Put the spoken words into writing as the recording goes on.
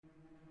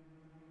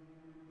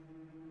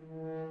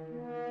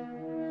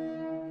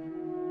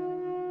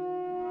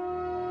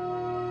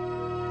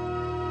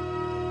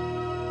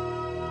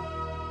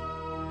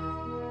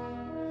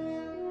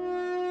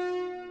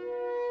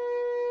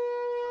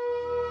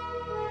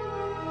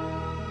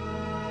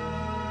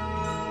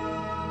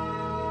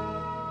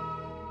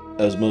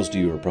As most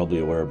of you are probably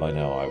aware by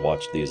now, I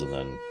watched these and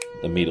then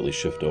immediately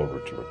shift over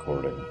to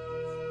recording.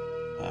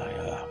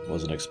 I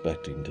wasn't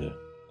expecting to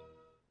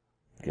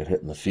get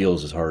hit in the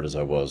feels as hard as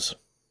I was.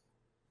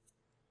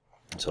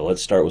 So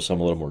let's start with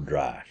something a little more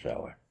dry,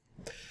 shall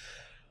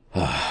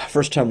we?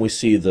 First time we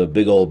see the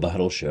big old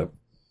battleship,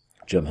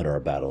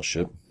 Jem'Hadar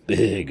battleship.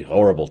 Big,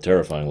 horrible,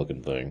 terrifying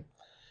looking thing.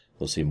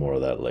 We'll see more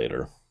of that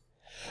later.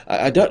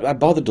 I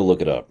bothered to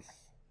look it up.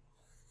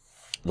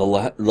 The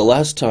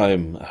last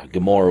time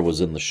Gamora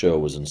was in the show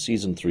was in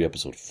Season 3,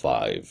 Episode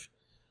 5.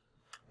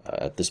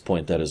 At this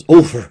point, that is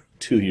over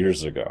 2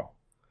 years ago.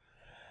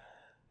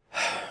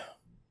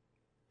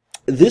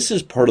 This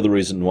is part of the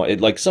reason why,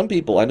 like some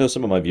people, I know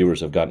some of my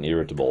viewers have gotten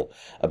irritable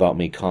about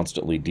me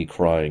constantly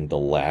decrying the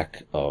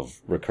lack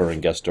of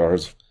recurring guest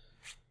stars.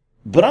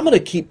 But I'm going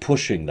to keep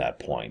pushing that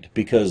point,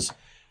 because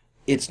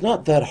it's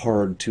not that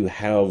hard to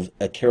have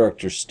a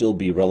character still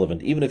be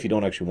relevant, even if you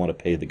don't actually want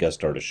to pay the guest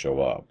star to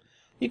show up.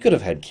 You could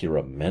have had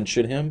Kira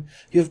mention him.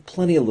 You have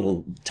plenty of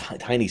little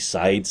tiny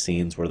side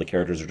scenes where the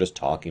characters are just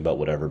talking about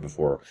whatever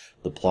before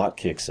the plot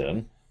kicks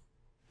in.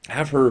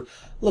 Have her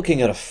looking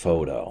at a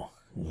photo.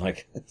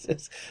 Like,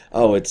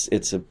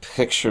 it's a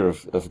picture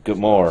of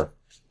Gamora.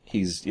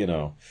 He's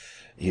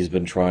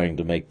been trying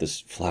to make this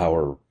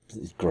flower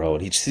grow,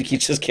 and he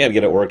just can't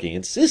get it working. He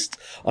insists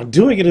on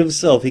doing it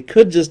himself. He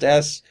could just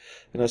ask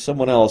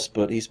someone else,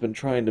 but he's been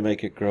trying to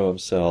make it grow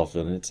himself,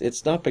 and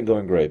it's not been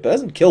going great. But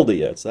hasn't killed it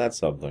yet, so that's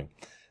something.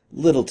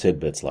 Little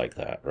tidbits like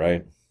that,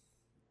 right?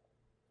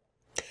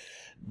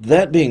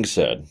 That being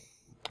said,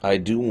 I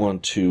do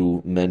want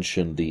to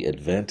mention the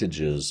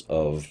advantages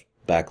of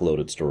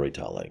backloaded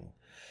storytelling.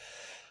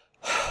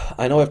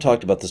 I know I've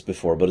talked about this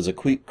before, but as a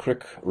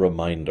quick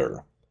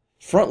reminder,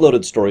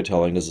 front-loaded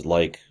storytelling is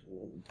like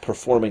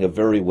performing a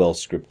very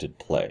well-scripted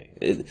play,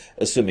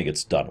 assuming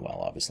it's done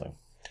well, obviously.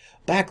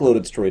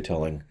 Backloaded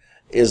storytelling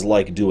is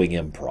like doing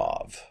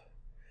improv.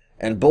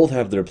 And both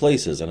have their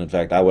places, and in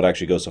fact, I would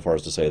actually go so far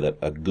as to say that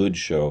a good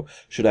show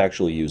should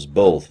actually use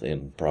both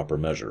in proper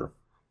measure.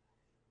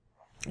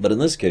 But in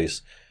this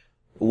case,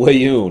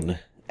 Weyoun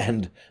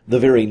and the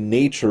very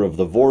nature of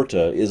the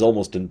Vorta is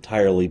almost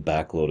entirely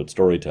backloaded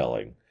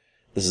storytelling.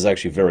 This is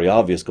actually very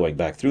obvious going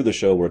back through the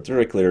show, where it's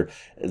very clear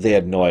they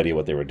had no idea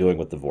what they were doing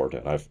with the Vorta,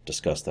 and I've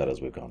discussed that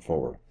as we've gone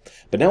forward.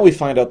 But now we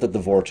find out that the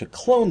Vorta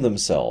clone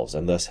themselves,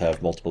 and thus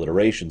have multiple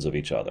iterations of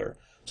each other.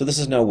 So this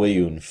is now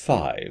Weyoun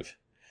 5.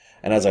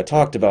 And as I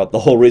talked about,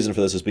 the whole reason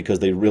for this is because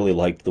they really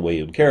liked the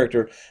Weyoun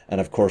character,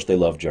 and of course they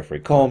love Jeffrey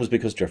Combs,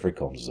 because Jeffrey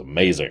Combs is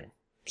amazing.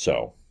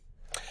 So,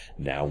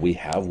 now we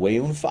have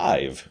Weyoun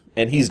 5,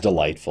 and he's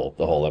delightful,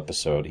 the whole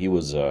episode. He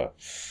was,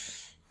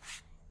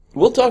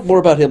 we'll talk more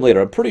about him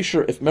later. I'm pretty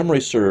sure, if memory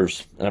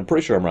serves, and I'm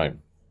pretty sure I'm right,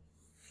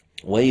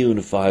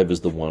 Weyoun 5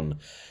 is the one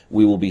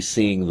we will be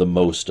seeing the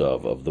most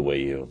of the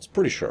Weyouns.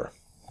 Pretty sure.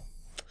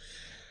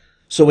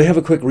 So we have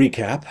a quick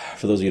recap,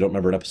 for those of you who don't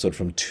remember an episode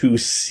from 2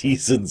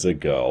 seasons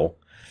ago.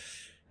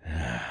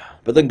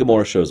 But then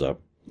Gamora shows up.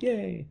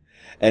 Yay!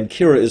 And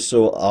Kira is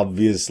so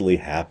obviously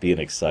happy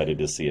and excited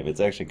to see him. It's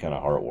actually kind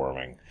of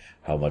heartwarming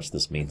how much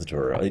this means to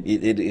her.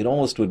 It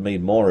almost would have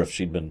made more if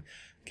she'd been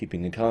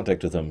keeping in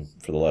contact with him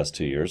for the last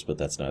 2 years, but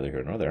that's neither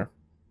here nor there.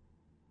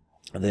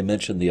 And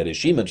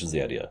she mentions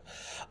the idea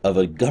of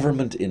a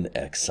government in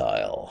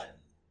exile.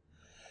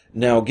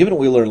 Now, given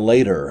what we learn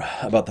later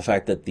about the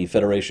fact that the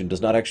Federation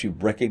does not actually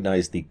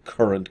recognize the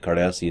current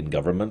Cardassian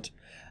government,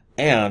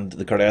 and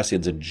the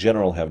Cardassians in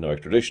general have no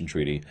extradition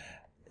treaty,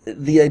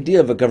 the idea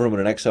of a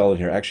government in exile in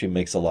here actually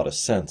makes a lot of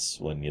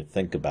sense when you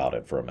think about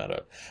it for a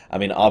minute. I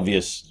mean,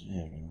 obvious,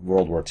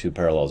 World War II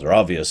parallels are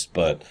obvious,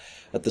 but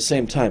at the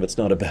same time, it's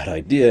not a bad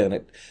idea,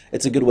 and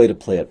it's a good way to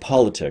play at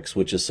politics,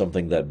 which is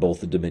something that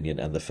both the Dominion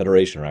and the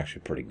Federation are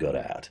actually pretty good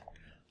at.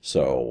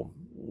 So,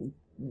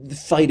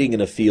 fighting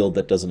in a field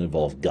that doesn't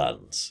involve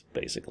guns,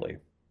 basically.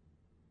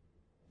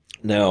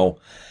 Now,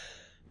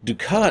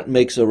 Dukat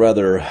makes a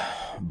rather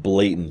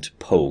blatant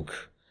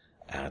poke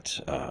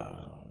at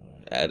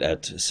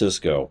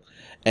Cisco,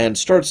 and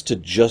starts to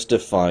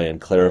justify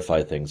and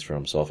clarify things for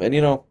himself.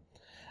 And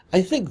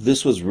I think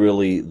this was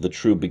really the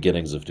true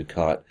beginnings of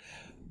Dukat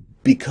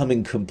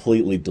becoming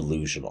completely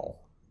delusional.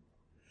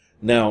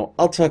 Now,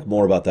 I'll talk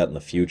more about that in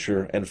the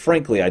future, and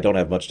frankly, I don't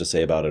have much to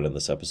say about it in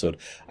this episode.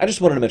 I just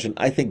wanted to mention,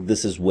 I think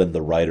this is when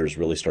the writers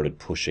really started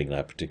pushing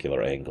that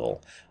particular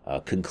angle,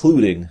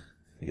 concluding,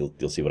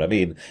 you'll see what I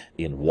mean,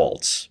 in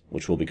Waltz,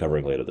 which we'll be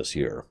covering later this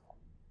year.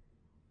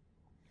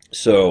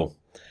 So,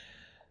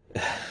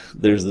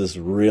 there's this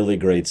really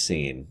great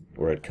scene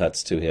where it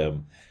cuts to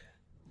him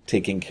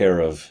taking care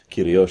of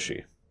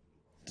Kiriyoshi.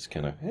 Just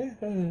kind of,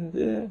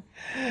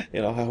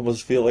 I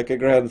almost feel like a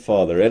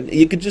grandfather, and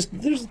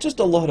there's just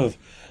a lot of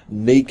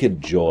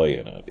naked joy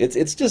in it.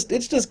 It's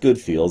just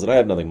good feels, and I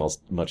have nothing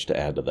much to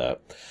add to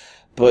that.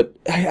 But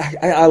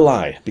I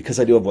lie, because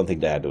I do have one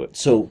thing to add to it.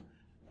 So,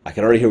 I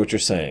can already hear what you're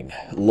saying.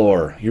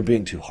 Lore, you're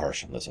being too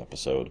harsh on this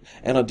episode,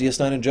 and on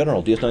DS9 in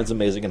general. DS9 is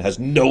amazing and has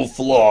no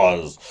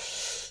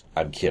flaws.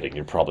 I'm kidding,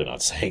 you're probably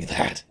not saying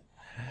that.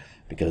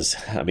 Because,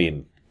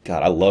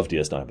 God, I love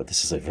DS9, but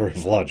this is a very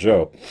flawed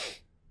show.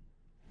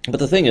 But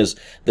the thing is,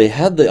 they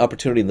had the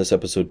opportunity in this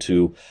episode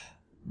to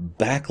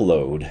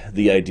backload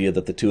the idea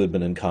that the two had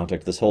been in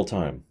contact this whole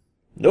time.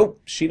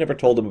 Nope, she never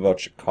told him about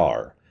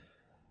Shakar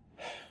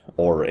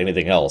or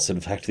anything else. In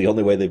fact, the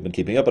only way they've been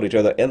keeping up on each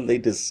other, and they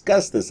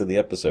discuss this in the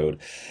episode,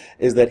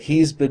 is that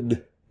he's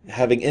been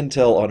having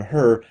intel on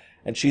her,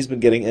 and she's been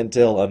getting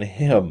intel on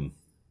him.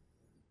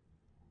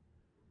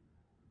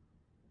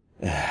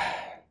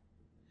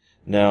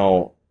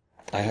 Now,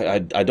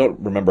 I don't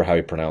remember how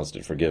he pronounced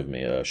it, forgive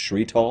me.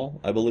 Shrital,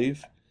 I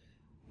believe?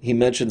 He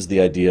mentions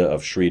the idea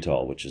of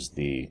Shrital, which is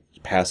the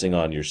passing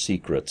on your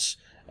secrets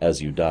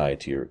as you die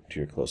to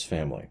your close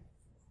family.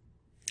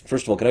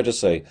 First of all, can I just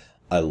say,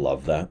 I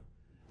love that.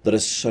 That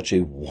is such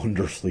a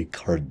wonderfully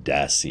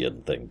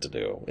Cardassian thing to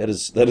do. That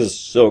is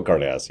so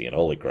Cardassian,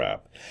 holy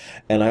crap.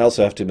 And I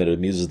also have to admit, it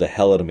amuses the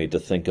hell out of me to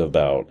think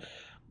about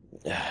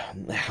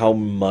how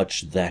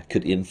much that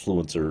could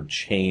influence or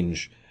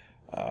change,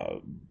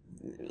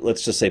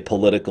 let's just say,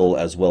 political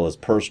as well as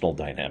personal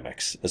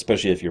dynamics,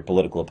 especially if your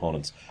political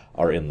opponents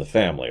are in the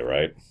family,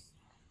 right?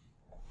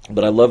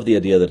 But I love the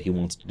idea that he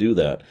wants to do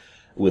that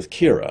with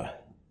Kira.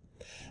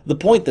 The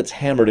point that's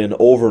hammered in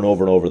over and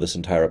over and over this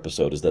entire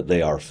episode is that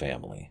they are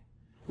family.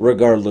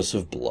 Regardless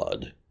of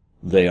blood,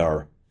 they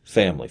are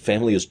family.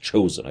 Family is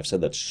chosen. I've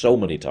said that so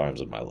many times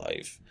in my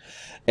life.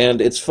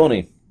 And it's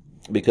funny,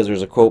 because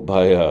there's a quote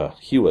by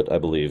Hewitt, I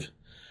believe,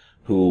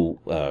 who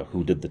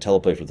did the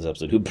teleplay for this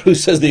episode, who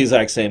says the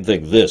exact same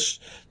thing. This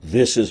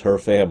is her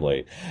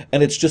family.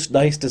 And it's just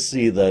nice to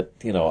see that,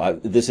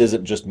 this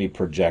isn't just me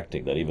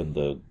projecting, that even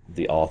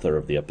the author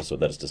of the episode,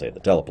 that is to say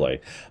the teleplay,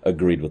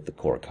 agreed with the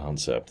core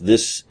concept.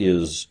 This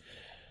is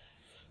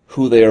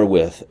who they are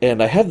with.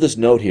 And I have this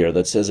note here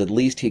that says at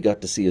least he got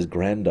to see his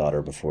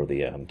granddaughter before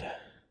the end.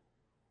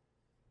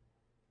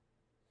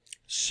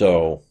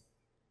 So,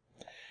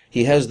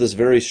 he has this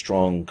very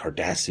strong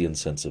Cardassian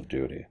sense of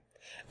duty.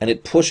 And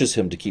it pushes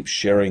him to keep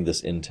sharing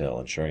this intel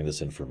and sharing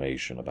this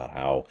information about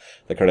how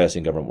the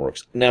Cardassian government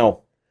works.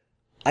 Now,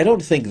 I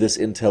don't think this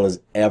intel is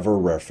ever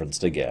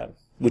referenced again,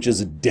 which is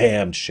a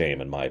damned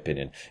shame in my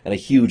opinion, and a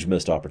huge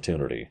missed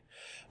opportunity.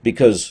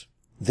 Because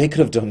they could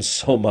have done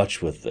so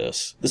much with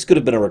this. This could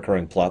have been a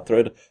recurring plot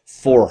thread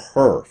for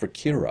her, for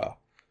Kira.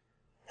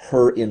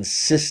 Her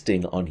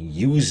insisting on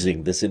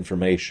using this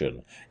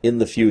information in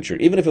the future,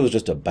 even if it was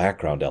just a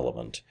background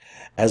element,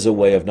 as a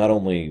way of not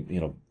only,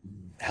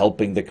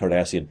 helping the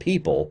Cardassian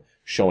people,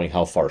 showing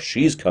how far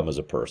she's come as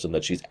a person,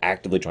 that she's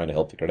actively trying to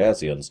help the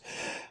Cardassians,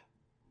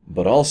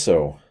 but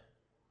also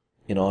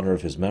in honor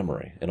of his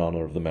memory, in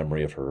honor of the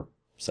memory of her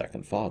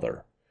second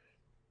father.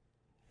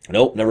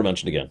 Nope, never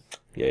mentioned again.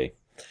 Yay.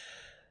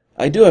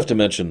 I do have to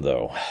mention,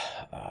 though,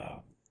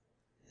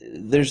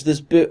 there's this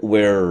bit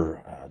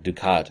where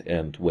Dukat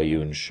and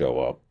Weyoun show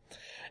up,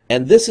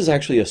 and this is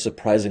actually a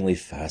surprisingly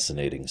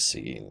fascinating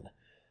scene.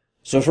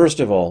 So first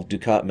of all,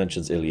 Dukat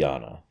mentions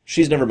Ilyana.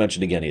 She's never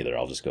mentioned again either.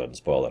 I'll just go ahead and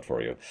spoil that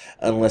for you.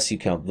 Unless you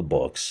count the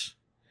books.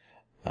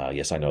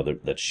 Yes, I know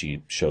that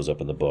she shows up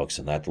in the books,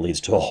 and that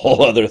leads to a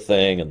whole other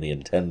thing, and the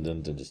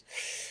intendant, and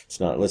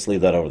let's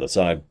leave that over the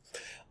side.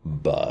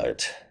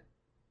 But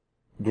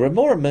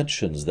Grimoire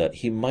mentions that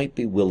he might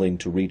be willing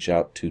to reach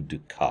out to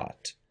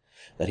Dukat.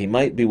 That he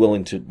might be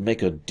willing to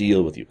make a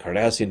deal with you,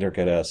 Cardassian to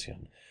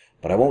Cardassian.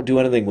 But I won't do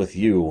anything with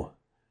you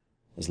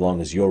as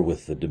long as you're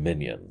with the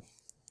Dominion.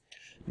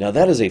 Now,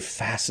 that is a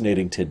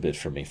fascinating tidbit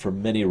for me for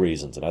many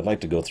reasons, and I'd like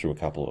to go through a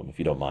couple of them, if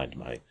you don't mind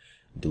my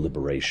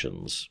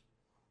deliberations.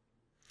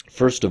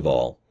 First of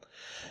all,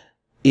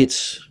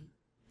 it's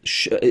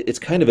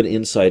kind of an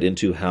insight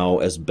into how,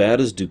 as bad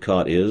as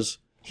Dukat is,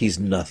 he's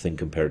nothing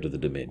compared to the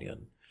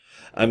Dominion.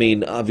 I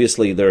mean,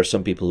 obviously, there are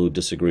some people who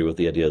disagree with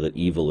the idea that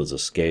evil is a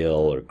scale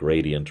or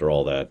gradient or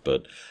all that,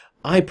 but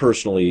I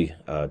personally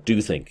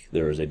do think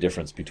there is a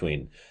difference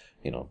between,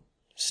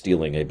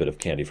 stealing a bit of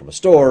candy from a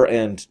store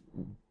and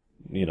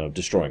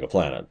destroying a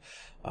planet.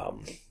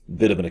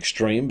 Bit of an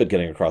extreme, but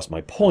getting across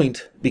my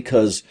point,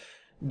 because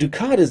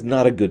Dukat is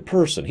not a good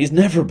person. He's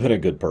never been a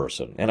good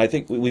person. And I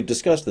think we've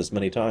discussed this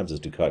many times as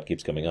Dukat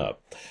keeps coming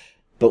up.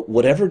 But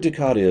whatever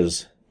Dukat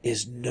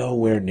is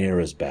nowhere near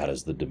as bad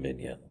as the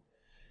Dominion.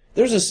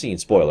 There's a scene,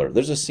 spoiler,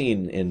 there's a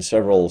scene in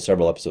several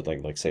episodes,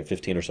 like say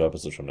 15 or so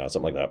episodes from now,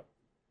 something like that,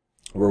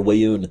 where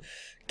Weyoun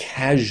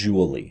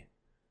casually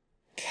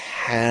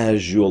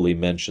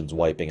mentions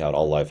wiping out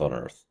all life on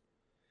Earth.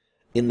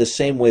 In the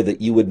same way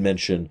that you would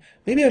mention,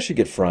 maybe I should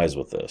get fries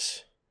with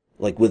this.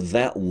 Like, with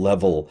that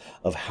level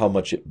of how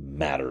much it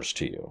matters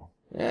to you.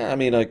 I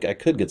mean, I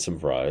could get some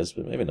fries,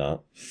 but maybe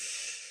not.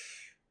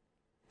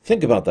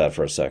 Think about that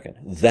for a second.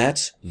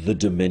 That's the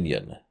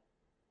Dominion.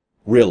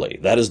 Really,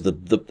 that is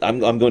I'm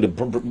going to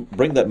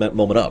bring that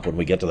moment up when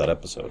we get to that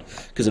episode.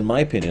 Because in my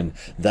opinion,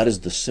 that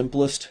is the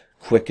simplest,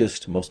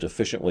 quickest, most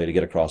efficient way to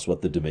get across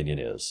what the Dominion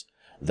is.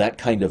 That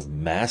kind of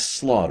mass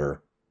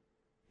slaughter,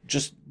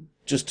 just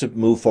to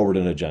move forward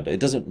an agenda. It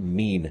doesn't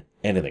mean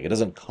anything. It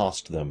doesn't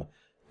cost them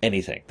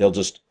anything. They'll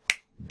just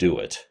do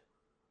it.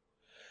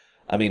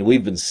 I mean,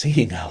 we've been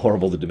seeing how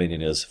horrible the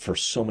Dominion is for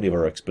so many of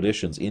our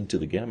expeditions into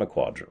the Gamma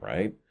Quadrant,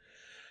 right?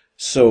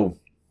 So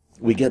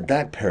we get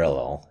that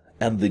parallel,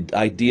 and the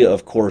idea,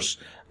 of course,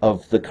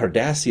 of the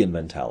Cardassian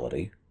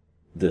mentality,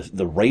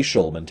 the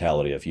racial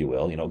mentality, if you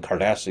will. You know,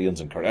 Cardassians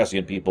and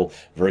Cardassian people,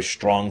 very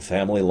strong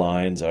family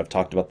lines. I've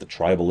talked about the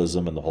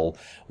tribalism and the whole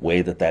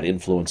way that that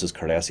influences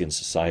Cardassian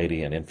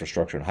society and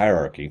infrastructure and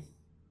hierarchy.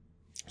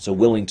 So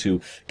willing to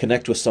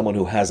connect with someone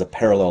who has a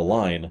parallel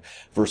line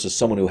versus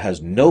someone who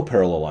has no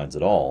parallel lines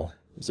at all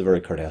is a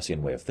very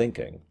Cardassian way of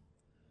thinking.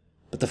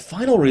 But the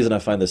final reason I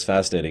find this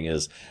fascinating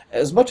is,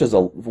 as much as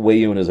Wei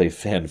Yun is a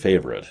fan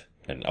favorite,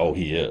 and oh,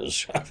 he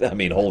is. I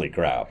mean, holy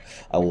crap.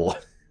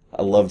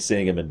 I loved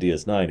seeing him in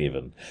DS9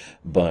 even.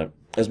 But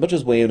as much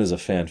as Wei Yun is a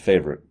fan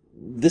favorite,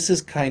 this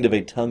is kind of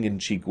a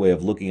tongue-in-cheek way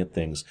of looking at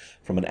things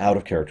from an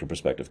out-of-character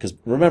perspective. Because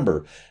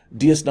remember,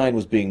 DS9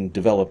 was being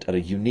developed at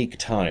a unique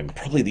time,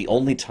 probably the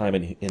only time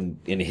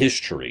in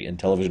history, in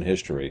television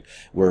history,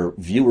 where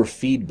viewer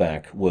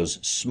feedback was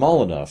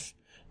small enough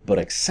but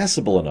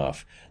accessible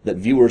enough that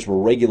viewers were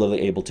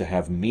regularly able to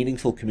have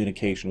meaningful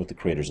communication with the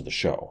creators of the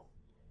show.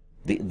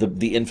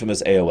 The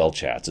infamous AOL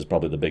chats is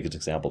probably the biggest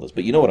example of this,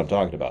 but you know what I'm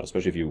talking about,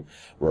 especially if you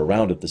were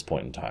around at this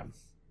point in time.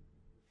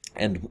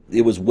 And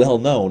it was well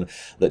known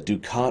that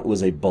Dukat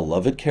was a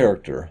beloved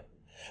character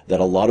that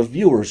a lot of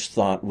viewers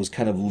thought was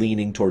kind of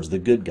leaning towards the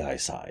good guy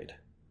side.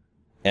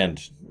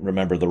 And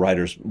remember, the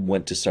writers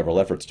went to several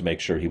efforts to make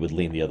sure he would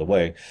lean the other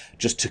way,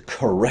 just to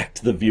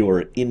correct the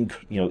viewer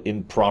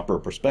in proper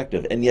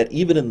perspective. And yet,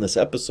 even in this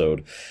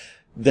episode,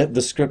 that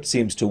the script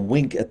seems to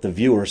wink at the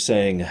viewer,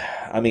 saying,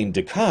 I mean,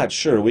 Dukat,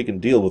 sure, we can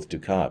deal with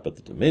Dukat, but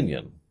the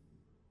Dominion.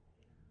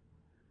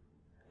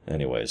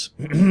 Anyways,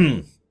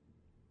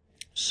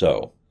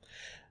 so,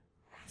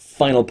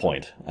 final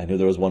point. I knew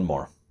there was one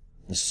more.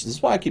 This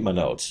is why I keep my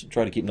notes. I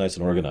try to keep nice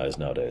and organized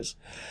nowadays.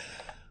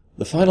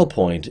 The final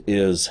point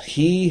is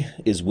he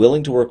is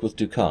willing to work with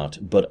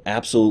Dukat, but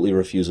absolutely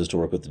refuses to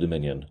work with the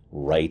Dominion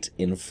right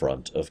in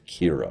front of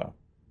Kira.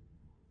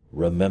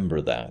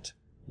 Remember that.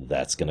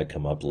 That's going to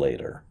come up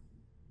later.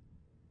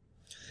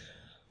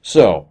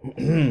 So,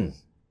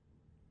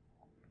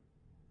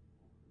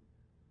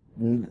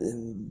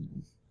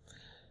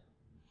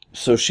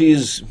 so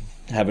she's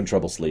having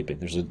trouble sleeping.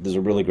 There's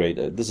a really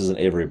great. This is an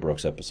Avery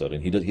Brooks episode,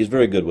 and he's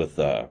very good with.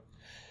 I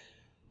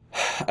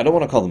don't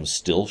want to call them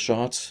still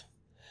shots,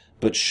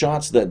 but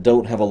shots that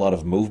don't have a lot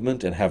of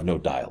movement and have no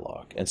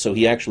dialogue. And so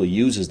he actually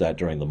uses that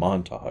during the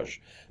montage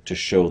to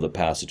show the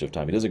passage of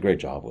time. He does a great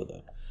job with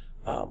it.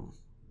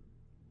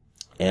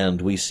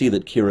 And we see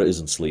that Kira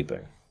isn't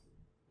sleeping.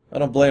 I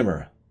don't blame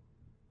her.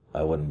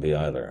 I wouldn't be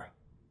either.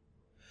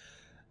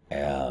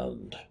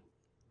 And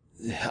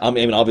I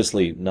mean,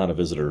 obviously, Nana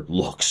Visitor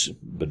looks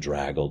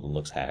bedraggled and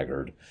looks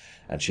haggard,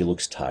 and she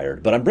looks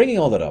tired. But I'm bringing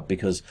all that up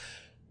because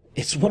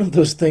it's one of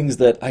those things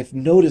that I've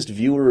noticed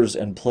viewers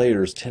and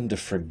players tend to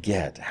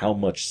forget how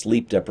much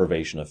sleep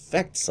deprivation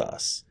affects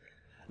us.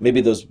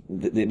 Maybe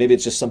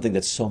it's just something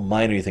that's so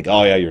minor you think,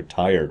 oh yeah, you're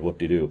tired,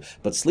 whoop-de-doo.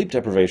 But sleep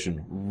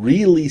deprivation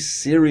really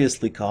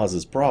seriously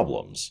causes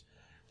problems.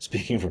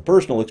 Speaking from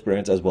personal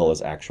experience as well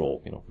as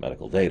actual,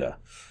 medical data.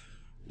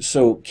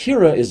 So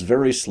Kira is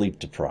very sleep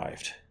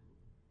deprived.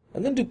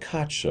 And then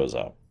Dukat shows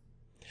up.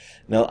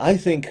 Now I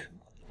think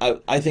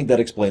that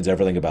explains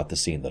everything about the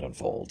scene that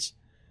unfolds.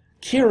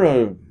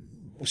 Kira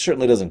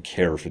certainly doesn't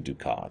care for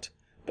Dukat,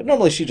 but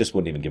normally she just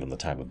wouldn't even give him the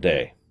time of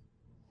day.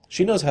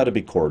 She knows how to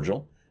be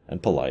cordial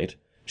and polite.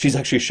 She's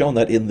actually shown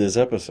that in this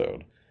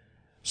episode.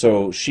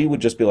 So she would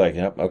just be like,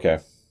 yep, okay.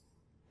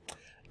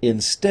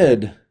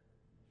 Instead,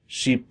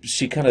 she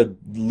kind of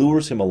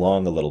lures him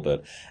along a little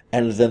bit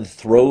and then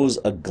throws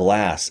a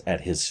glass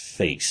at his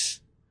face.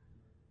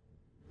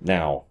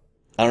 Now,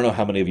 I don't know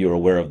how many of you are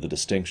aware of the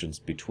distinctions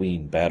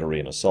between battery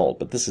and assault,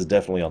 but this is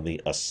definitely on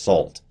the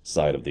assault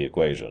side of the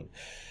equation.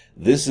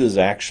 This is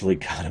actually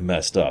kind of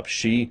messed up.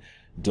 She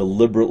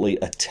deliberately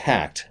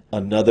attacked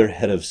another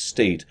head of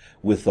state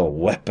with a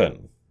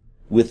weapon,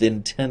 with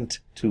intent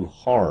to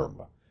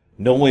harm,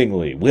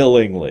 knowingly,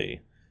 willingly.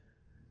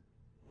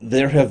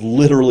 There have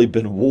literally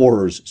been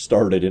wars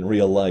started in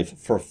real life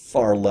for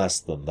far less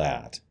than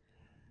that.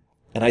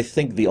 And I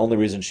think the only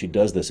reason she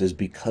does this is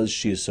because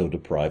she is so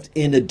deprived,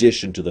 in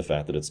addition to the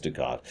fact that it's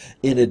Dukat,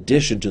 in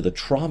addition to the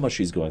trauma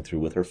she's going through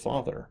with her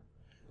father,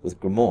 with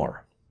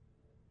Grimoire,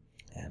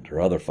 and her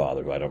other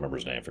father, who I don't remember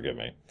his name, forgive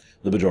me,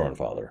 the Bajoran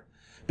father.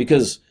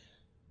 Because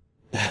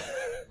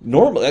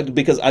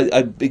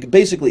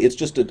basically it's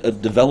just a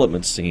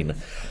development scene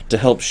to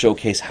help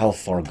showcase how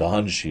far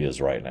gone she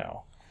is right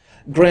now.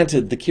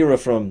 Granted, the Kira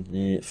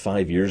from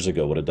 5 years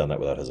ago would have done that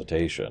without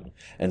hesitation,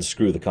 and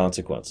screw the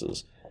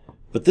consequences.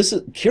 But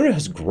Kira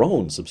has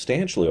grown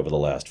substantially over the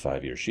last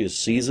 5 years. She is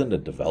seasoned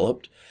and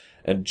developed,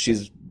 and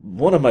she's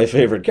one of my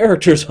favorite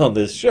characters on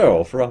this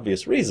show for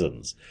obvious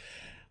reasons.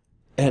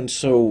 And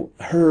so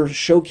her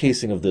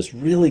showcasing of this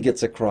really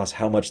gets across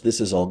how much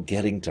this is all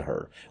getting to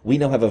her. We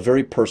now have a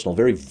very personal,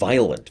 very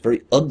violent,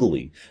 very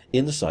ugly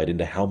insight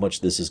into how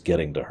much this is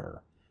getting to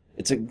her.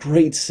 It's a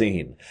great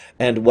scene.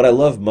 And what I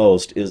love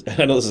most is,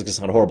 I know this is going to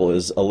sound horrible,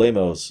 is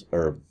Alemo's,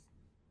 or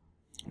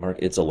Mark,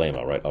 it's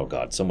Alemo, right? Oh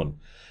God,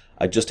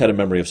 I just had a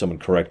memory of someone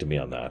correcting me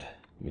on that.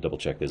 Let me double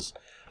check his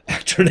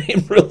actor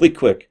name really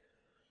quick.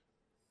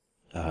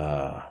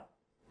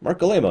 Mark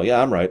Alemo,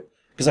 yeah, I'm right.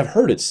 Because I've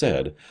heard it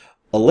said.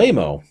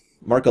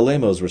 Mark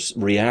Alemo's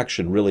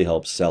reaction really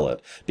helps sell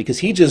it. Because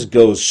he just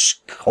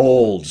goes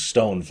cold,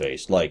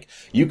 stone-faced. Like,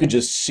 you could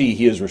just see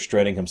he is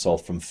restraining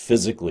himself from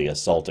physically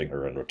assaulting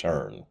her in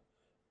return.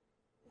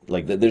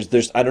 Like, I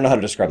don't know how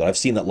to describe that. I've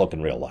seen that look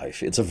in real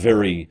life. It's a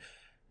very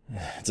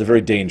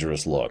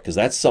dangerous look. Because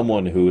that's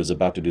someone who is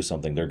about to do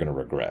something they're going to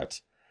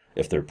regret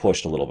if they're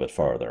pushed a little bit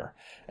farther.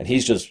 And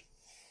he's just...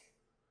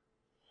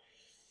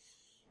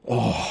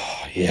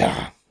 Oh,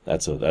 yeah.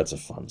 That's a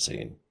fun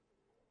scene.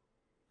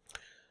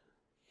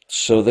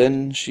 So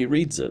then she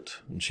reads it,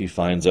 and she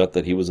finds out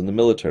that he was in the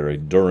military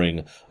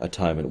during a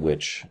time in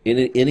which, in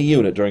a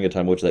unit, during a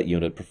time in which that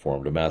unit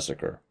performed a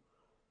massacre.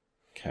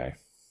 Okay.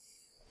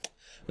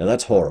 Now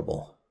that's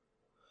horrible.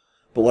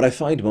 But what I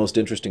find most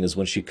interesting is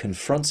when she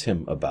confronts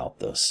him about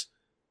this,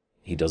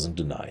 he doesn't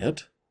deny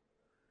it.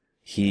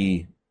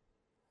 He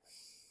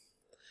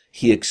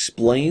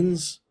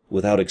explains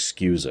without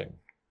excusing.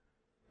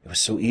 It was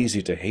so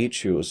easy to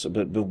hate you,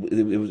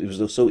 it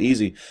was so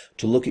easy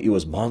to look at you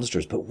as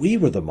monsters, but we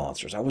were the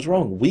monsters. I was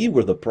wrong. We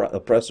were the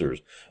oppressors.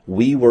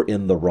 We were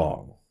in the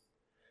wrong.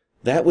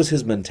 That was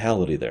his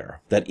mentality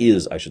there. That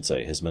is, I should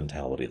say, his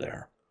mentality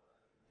there.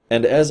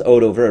 And as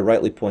Odo very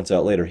rightly points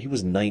out later, he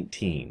was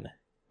 19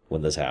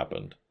 when this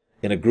happened,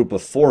 in a group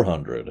of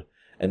 400,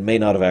 and may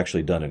not have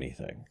actually done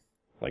anything.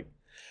 Like,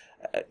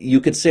 you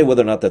could say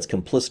whether or not that's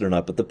complicit or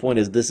not, but the point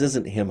is, this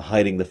isn't him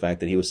hiding the fact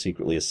that he was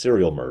secretly a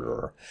serial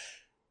murderer.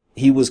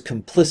 He was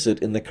complicit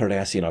in the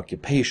Cardassian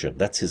occupation.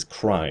 That's his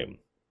crime.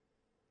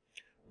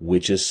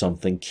 Which is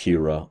something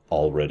Kira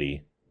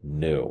already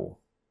knew.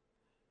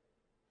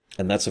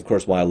 And that's, of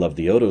course, why I love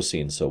the Odo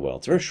scene so well.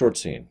 It's a very short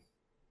scene.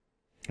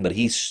 But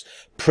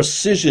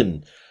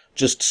precision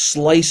just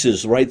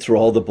slices right through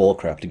all the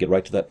bullcrap to get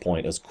right to that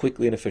point as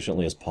quickly and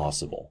efficiently as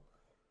possible.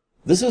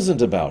 This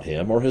isn't about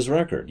him or his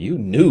record. You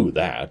knew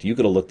that. You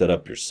could have looked that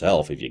up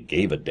yourself if you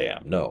gave a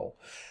damn. No.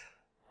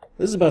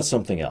 This is about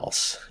something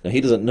else. Now,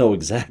 he doesn't know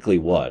exactly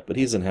what, but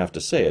he doesn't have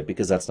to say it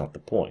because that's not the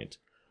point.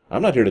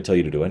 I'm not here to tell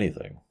you to do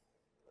anything.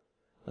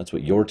 That's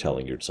what you're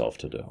telling yourself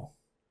to do.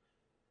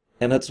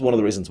 And that's one of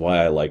the reasons why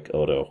I like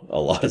Odo a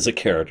lot as a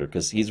character,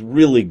 because he's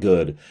really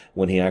good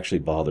when he actually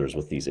bothers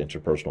with these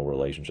interpersonal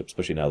relationships,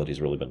 especially now that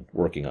he's really been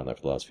working on that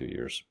for the last few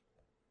years.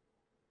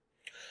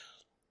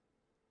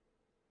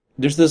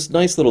 There's this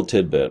nice little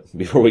tidbit,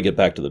 before we get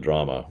back to the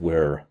drama,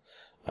 where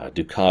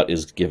Dukat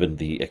is given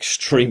the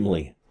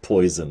extremely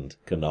poisoned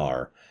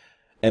Kanar.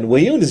 And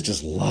Weyoun is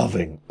just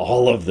loving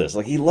all of this.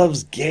 Like, he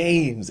loves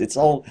games. It's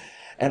all...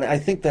 And I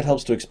think that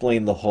helps to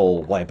explain the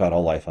whole wipe out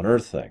all life on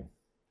Earth thing.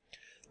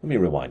 Let me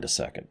rewind a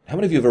second. How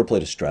many of you have ever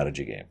played a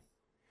strategy game?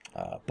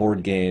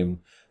 Board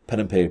game, pen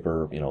and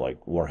paper,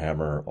 like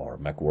Warhammer or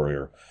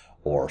MechWarrior,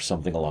 or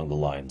something along the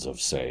lines of,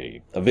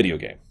 say, a video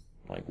game,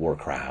 like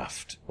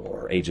Warcraft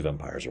or Age of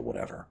Empires or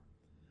whatever.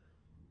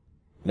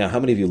 Now, how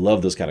many of you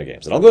love those kind of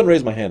games? And I'll go ahead and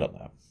raise my hand on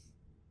that.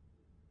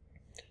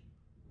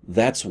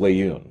 That's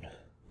Weyoun.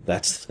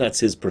 That's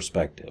his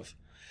perspective.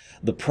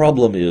 The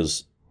problem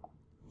is,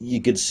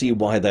 you could see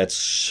why that's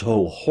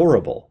so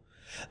horrible.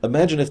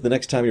 Imagine if the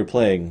next time you're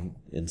playing,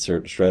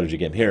 insert strategy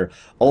game here,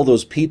 all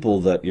those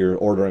people that you're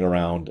ordering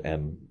around,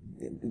 and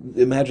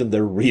imagine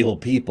they're real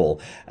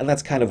people, and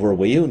that's kind of where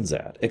Weyoun's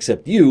at.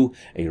 Except you,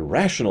 a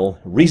rational,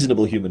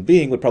 reasonable human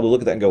being, would probably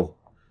look at that and go,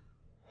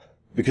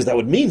 because that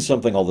would mean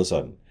something all of a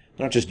sudden.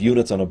 They're not just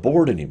units on a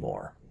board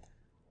anymore.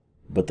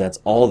 But that's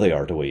all they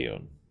are to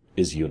Weyoun,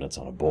 is units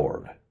on a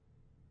board.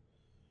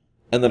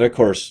 And then, of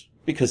course,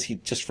 because he,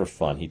 just for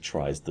fun, he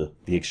tries the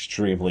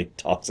extremely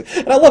toxic...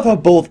 And I love how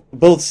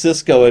both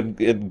Cisco and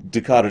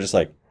Dukat are just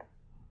like...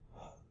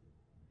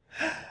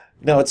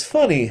 Now, it's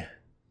funny,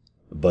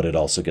 but it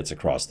also gets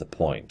across the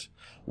point.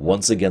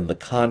 Once again, the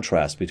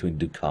contrast between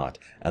Dukat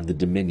and the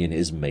Dominion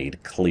is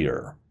made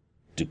clear.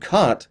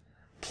 Dukat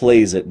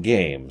plays at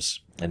games,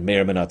 and may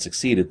or may not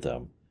succeed at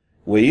them.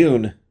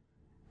 Weyoun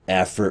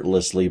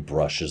effortlessly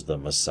brushes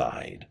them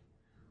aside.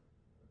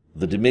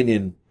 The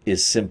Dominion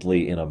is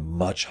simply in a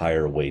much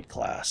higher weight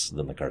class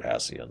than the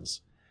Cardassians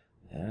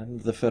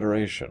and the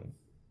Federation.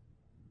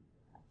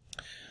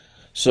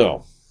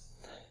 So,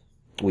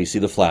 we see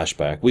the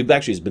flashback. We've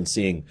actually been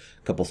seeing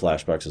a couple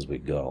flashbacks as we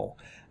go.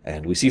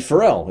 And we see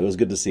Pharrell. It was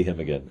good to see him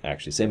again,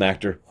 actually. Same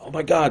actor. Oh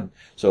my God.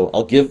 So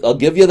I'll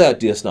give you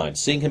that, DS9.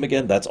 Seeing him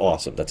again, that's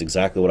awesome. That's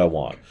exactly what I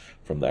want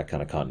from that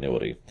kind of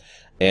continuity.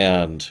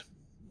 And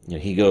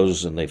he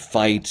goes and they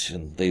fight,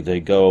 and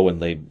they go,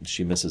 and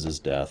she misses his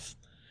death.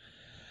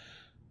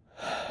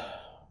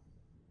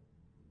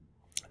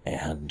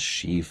 And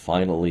she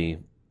finally...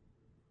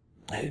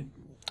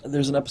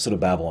 There's an episode of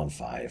Babylon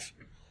 5.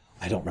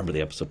 I don't remember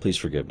the episode. Please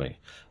forgive me.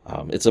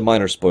 It's a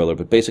minor spoiler,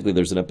 but basically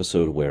there's an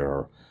episode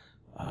where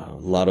a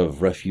lot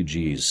of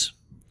refugees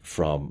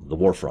from the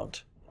war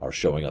front are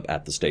showing up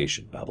at the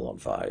station, Babylon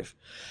 5.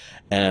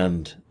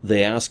 And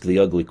they ask the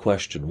ugly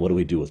question, what do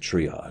we do with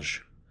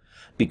triage?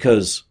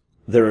 Because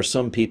there are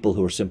some people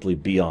who are simply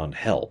beyond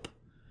help.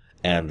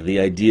 And the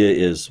idea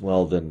is,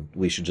 well, then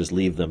we should just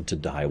leave them to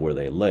die where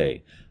they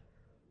lay.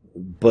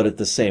 But at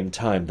the same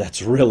time,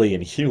 that's really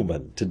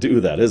inhuman to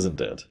do that,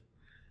 isn't it?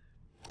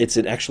 It's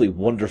an actually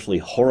wonderfully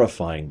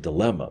horrifying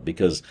dilemma,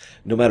 because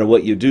no matter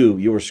what you do,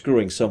 you are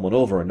screwing someone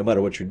over, and no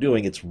matter what you're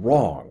doing, it's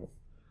wrong.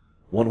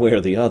 One way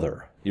or the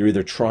other. You're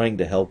either trying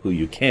to help who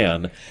you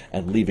can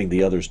and leaving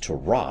the others to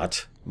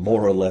rot,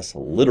 more or less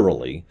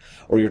literally,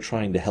 or you're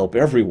trying to help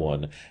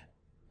everyone,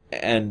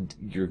 and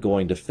you're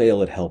going to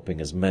fail at helping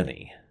as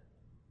many.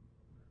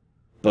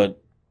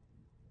 But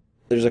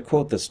there's a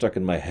quote that's stuck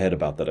in my head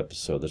about that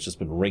episode that's just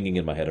been ringing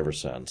in my head ever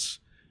since.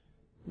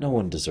 No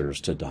one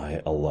deserves to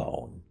die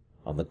alone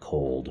on the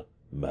cold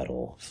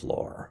metal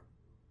floor.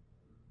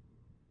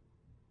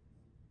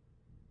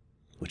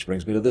 Which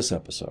brings me to this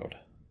episode.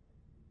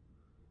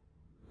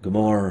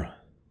 Gamor,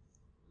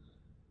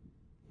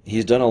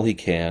 he's done all he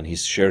can.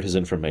 He's shared his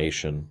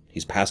information.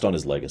 He's passed on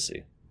his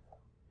legacy,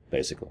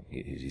 basically.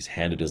 He's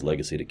handed his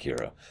legacy to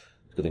Kira.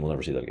 It's a good thing we'll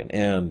never see that again.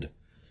 And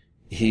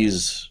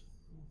he's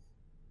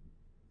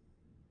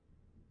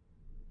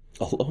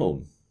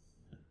alone.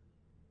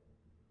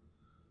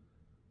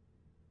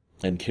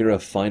 And Kira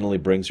finally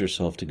brings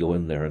herself to go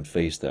in there and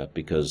face that,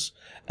 because,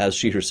 as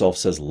she herself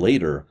says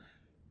later,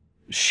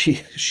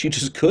 she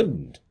just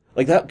couldn't.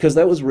 Like that, because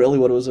that was really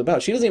what it was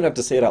about. She doesn't even have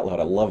to say it out loud.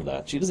 I love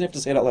that. She doesn't have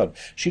to say it out loud.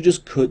 She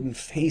just couldn't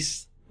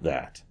face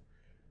that.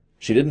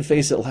 She didn't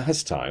face it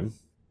last time.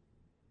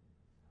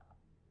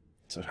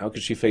 So how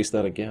could she face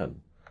that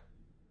again?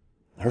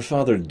 Her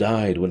father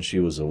died when she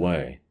was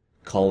away,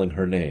 calling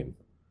her name,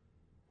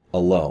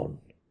 alone,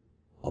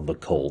 on the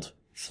cold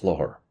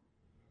floor.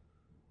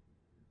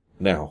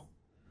 Now,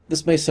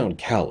 this may sound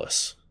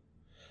callous,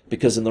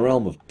 because in the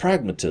realm of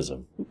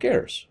pragmatism, who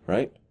cares,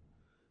 right?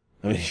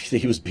 I mean,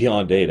 he was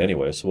beyond 8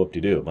 anyway, so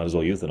whoop-de-doo. Might as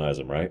well euthanize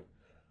him, right?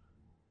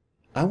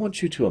 I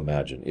want you to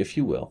imagine, if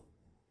you will,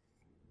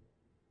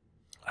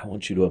 I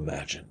want you to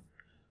imagine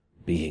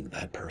being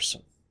that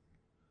person.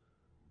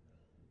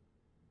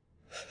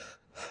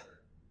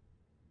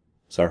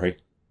 Sorry.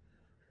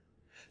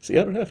 See,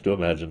 I don't have to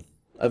imagine.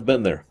 I've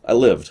been there. I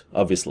lived,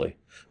 obviously,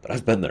 but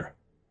I've been there.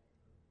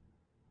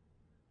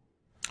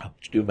 I want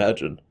you to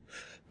imagine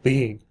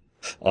being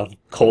on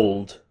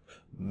cold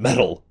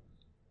metal,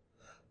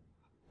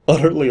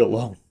 utterly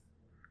alone.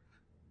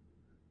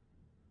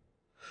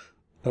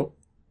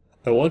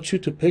 I want you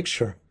to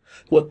picture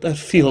what that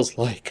feels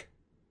like.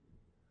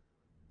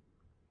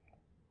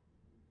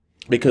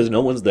 Because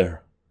no one's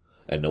there,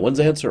 and no one's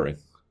answering.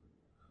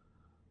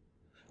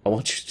 I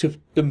want you to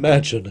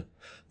imagine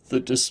the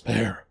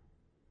despair,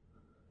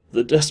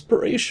 the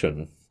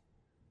desperation.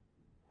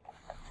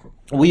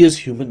 We as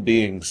human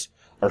beings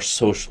are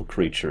social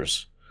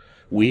creatures.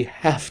 We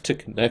have to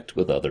connect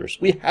with others.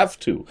 We have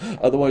to.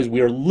 Otherwise, we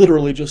are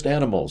literally just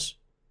animals.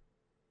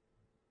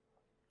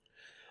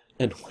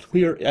 And when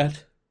we are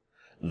at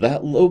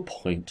that low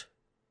point,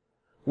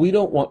 we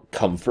don't want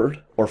comfort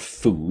or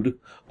food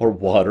or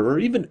water or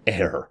even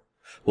air.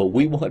 What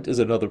we want is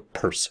another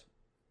person.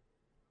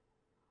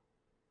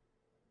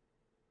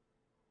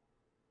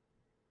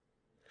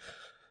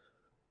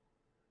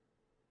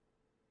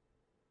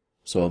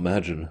 So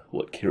imagine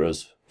what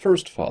Kira's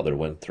first father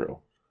went through.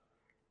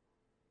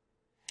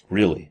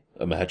 Really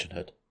imagine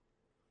it.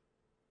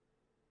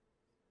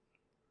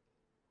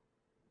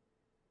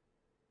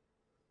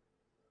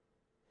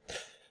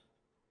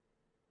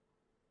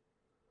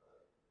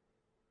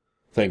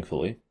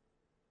 Thankfully,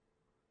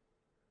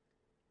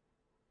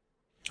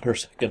 her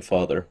second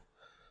father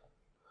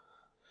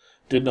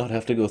did not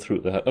have to go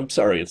through that. I'm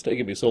sorry, it's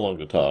taking me so long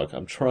to talk.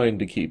 I'm trying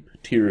to keep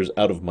tears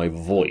out of my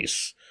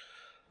voice.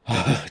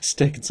 It's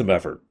taken some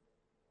effort.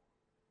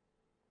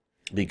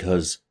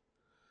 Because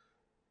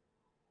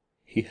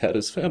he had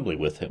his family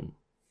with him.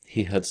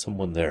 He had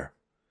someone there.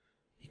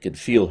 He could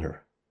feel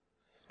her.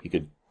 He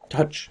could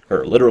touch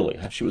her, literally.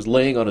 She was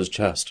laying on his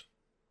chest.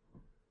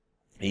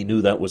 He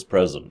knew that was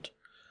present.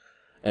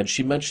 And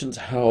she mentions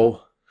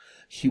how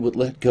he would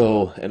let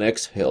go and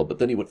exhale, but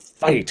then he would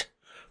fight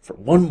for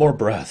one more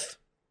breath.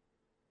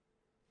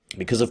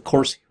 Because of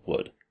course he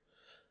would.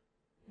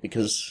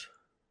 Because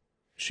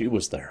she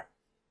was there.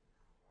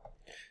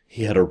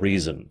 He had a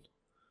reason.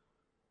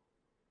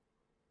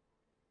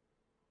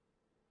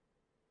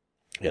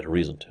 He had a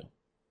reason to.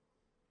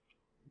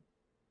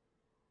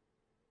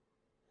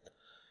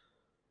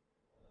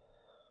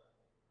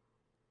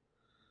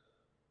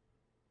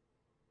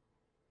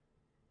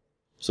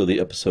 So the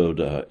episode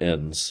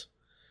ends.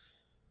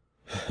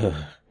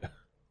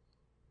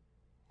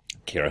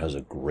 Kira has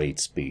a great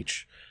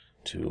speech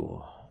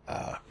to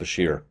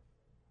Bashir.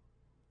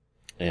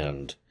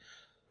 And,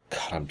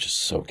 God, I'm just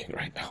soaking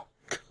right now.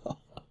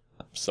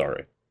 I'm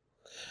sorry.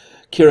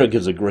 Kira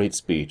gives a great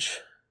speech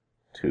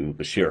to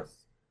Bashir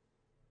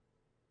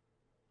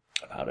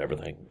about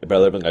everything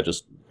I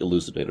just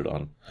elucidated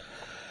on.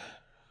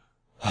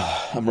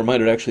 I'm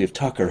reminded actually of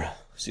Tucker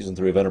Season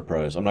 3 of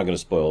Enterprise. I'm not going to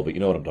spoil, but you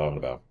know what I'm talking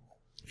about,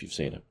 if you've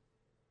seen it.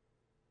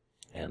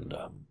 And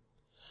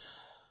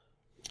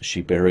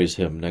she buries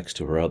him next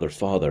to her other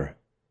father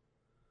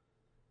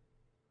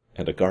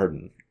and a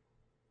garden.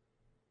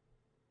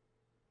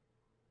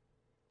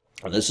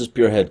 And this is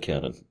pure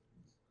headcanon,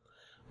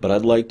 but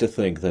I'd like to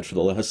think that for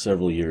the last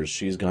several years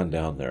she's gone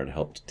down there and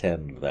helped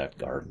tend that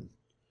garden.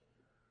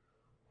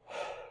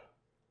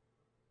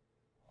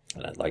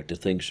 And I'd like to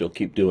think she'll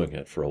keep doing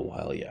it for a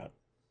while yet.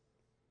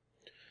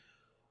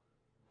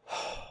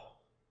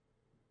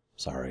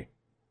 Sorry.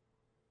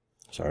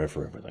 Sorry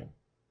for everything.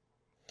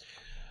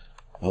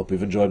 I hope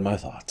you've enjoyed my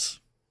thoughts.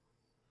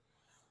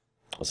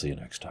 I'll see you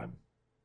next time.